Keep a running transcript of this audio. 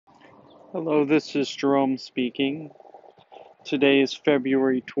Hello, this is Jerome speaking. Today is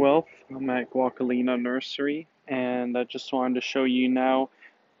February 12th. I'm at Guacalina Nursery, and I just wanted to show you now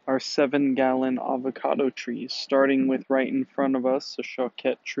our 7-gallon avocado trees, starting with right in front of us, the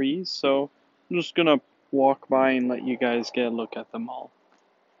choquette trees. So I'm just gonna walk by and let you guys get a look at them all.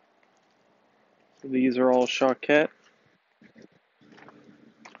 So these are all choquette.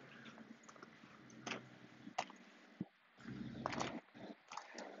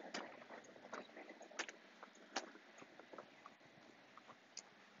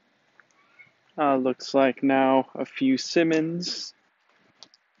 Looks like now a few Simmons.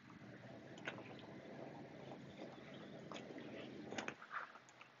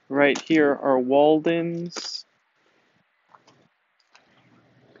 Right here are Waldens.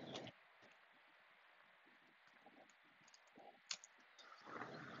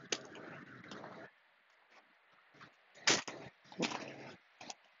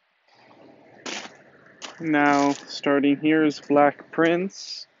 Now starting here is Black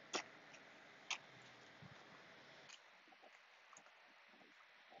Prince.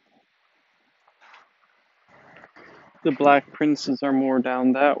 The Black Princes are more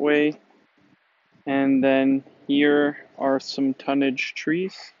down that way. And then here are some tonnage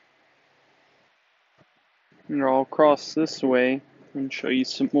trees. And I'll cross this way and show you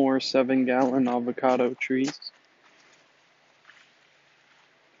some more 7-gallon avocado trees.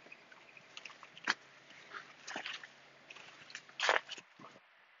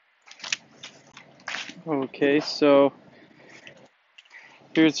 Okay, so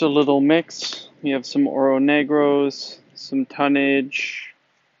here's a little mix. We have some Oro Negros, some tonnage,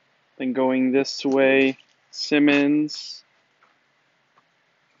 then going this way, Simmons.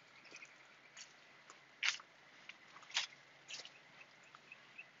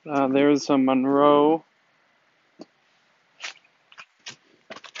 There's a Monroe.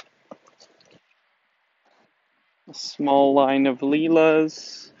 A small line of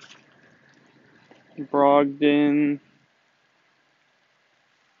Leelas, Brogdon,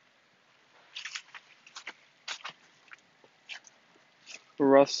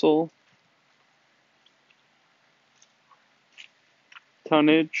 Russell,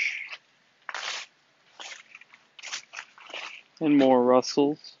 tonnage, and more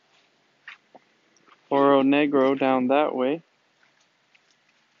Russells. Oro Negro down that way.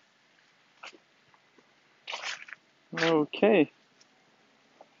 Okay.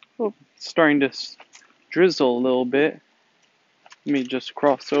 Oh, it's starting to drizzle a little bit. Let me just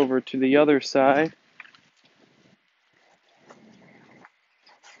cross over to the other side.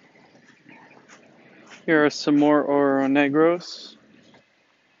 Here are some more Oro Negros.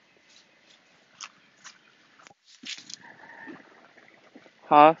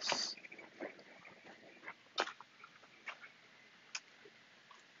 Haas.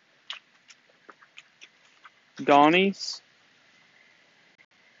 Donnies.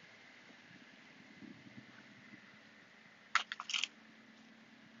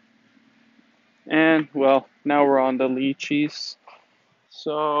 And, well, now we're on the lychees.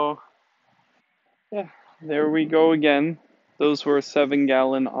 So, yeah, there we go again. Those were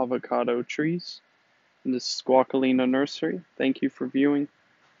 7-gallon avocado trees. And this is Guacalina Nursery. Thank you for viewing.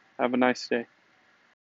 Have a nice day.